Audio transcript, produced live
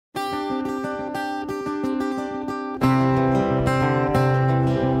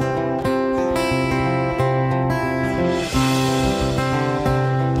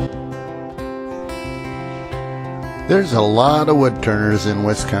There's a lot of wood turners in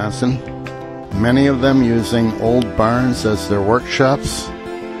Wisconsin, many of them using old barns as their workshops.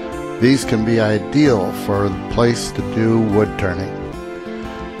 These can be ideal for the place to do wood turning.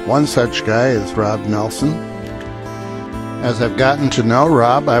 One such guy is Rob Nelson. As I've gotten to know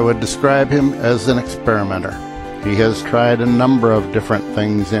Rob, I would describe him as an experimenter. He has tried a number of different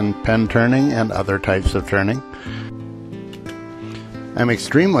things in pen turning and other types of turning. I'm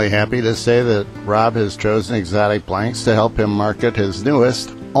extremely happy to say that Rob has chosen Exotic Blanks to help him market his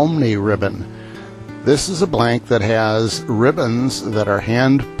newest Omni-Ribbon. This is a blank that has ribbons that are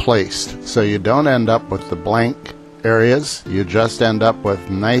hand placed, so you don't end up with the blank areas, you just end up with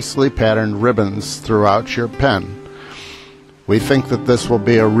nicely patterned ribbons throughout your pen. We think that this will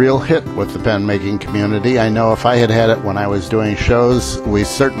be a real hit with the pen making community. I know if I had had it when I was doing shows, we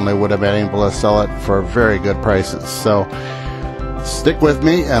certainly would have been able to sell it for very good prices. So stick with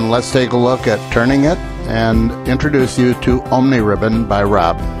me and let's take a look at turning it and introduce you to Omni-Ribbon by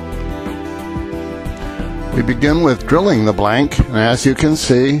Rob. We begin with drilling the blank, and as you can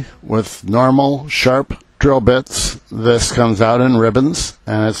see, with normal sharp drill bits, this comes out in ribbons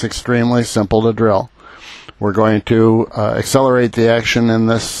and it's extremely simple to drill. We're going to accelerate the action in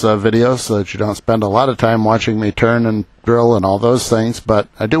this video so that you don't spend a lot of time watching me turn and drill and all those things, but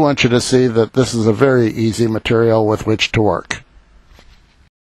I do want you to see that this is a very easy material with which to work.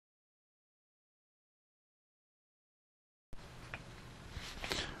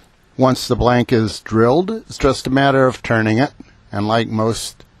 Once the blank is drilled, it's just a matter of turning it, and like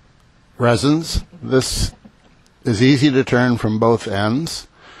most resins, this is easy to turn from both ends.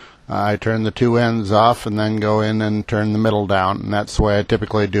 I turn the two ends off and then go in and turn the middle down, and that's the way I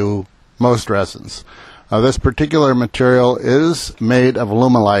typically do most resins. This particular material is made of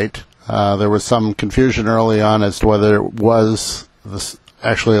alumilite. There was some confusion early on as to whether it was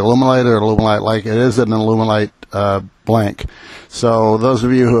actually alumilite or alumilite-like. It is an alumilite blank. So those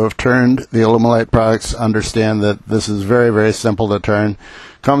of you who have turned the alumilite products understand that this is very, very simple to turn.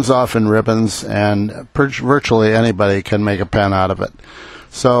 Comes off in ribbons, and virtually anybody can make a pen out of it.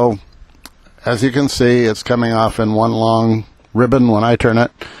 So as you can see, it's coming off in one long ribbon when I turn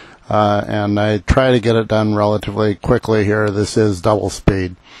it, and I try to get it done relatively quickly here. This is double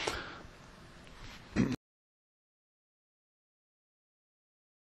speed.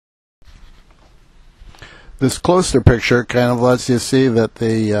 This closer picture kind of lets you see that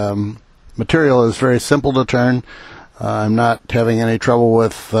the material is very simple to turn. I'm not having any trouble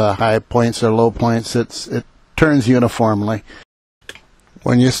with high points or low points. It turns uniformly.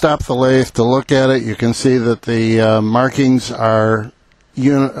 When you stop the lathe to look at it, you can see that the markings are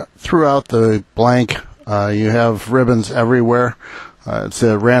throughout the blank. You have ribbons everywhere. It's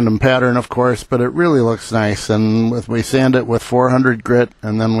a random pattern, of course, but it really looks nice. And we sand it with 400 grit,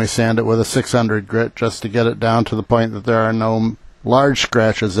 and then we sand it with a 600 grit just to get it down to the point that there are no large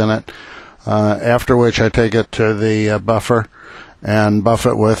scratches in it. After which I take it to the buffer and buff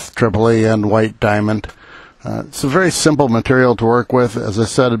it with Triple E and white diamond. It's a very simple material to work with. As I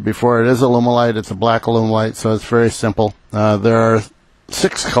said before, it is alumilite. It's a black alumilite, so it's very simple. There are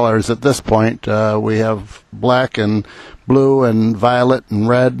 6 colors at this point. We have black and blue and violet and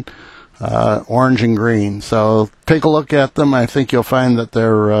red, orange and green. So take a look at them. I think you'll find that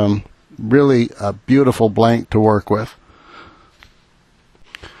they're really a beautiful blank to work with.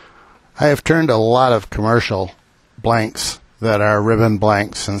 I have turned a lot of commercial blanks that are ribbon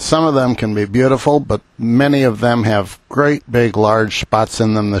blanks, and some of them can be beautiful, but many of them have great big large spots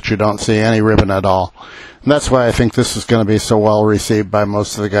in them that you don't see any ribbon at all. And that's why I think this is going to be so well received by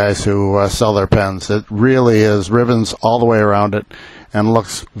most of the guys who sell their pens. It really is ribbons all the way around it and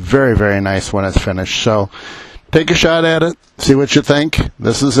looks very, very nice when it's finished. So take a shot at it, see what you think.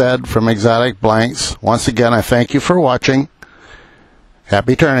 This is Ed from Exotic Blanks. Once again, I thank you for watching.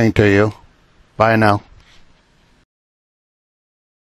 Happy turning to you. Bye now.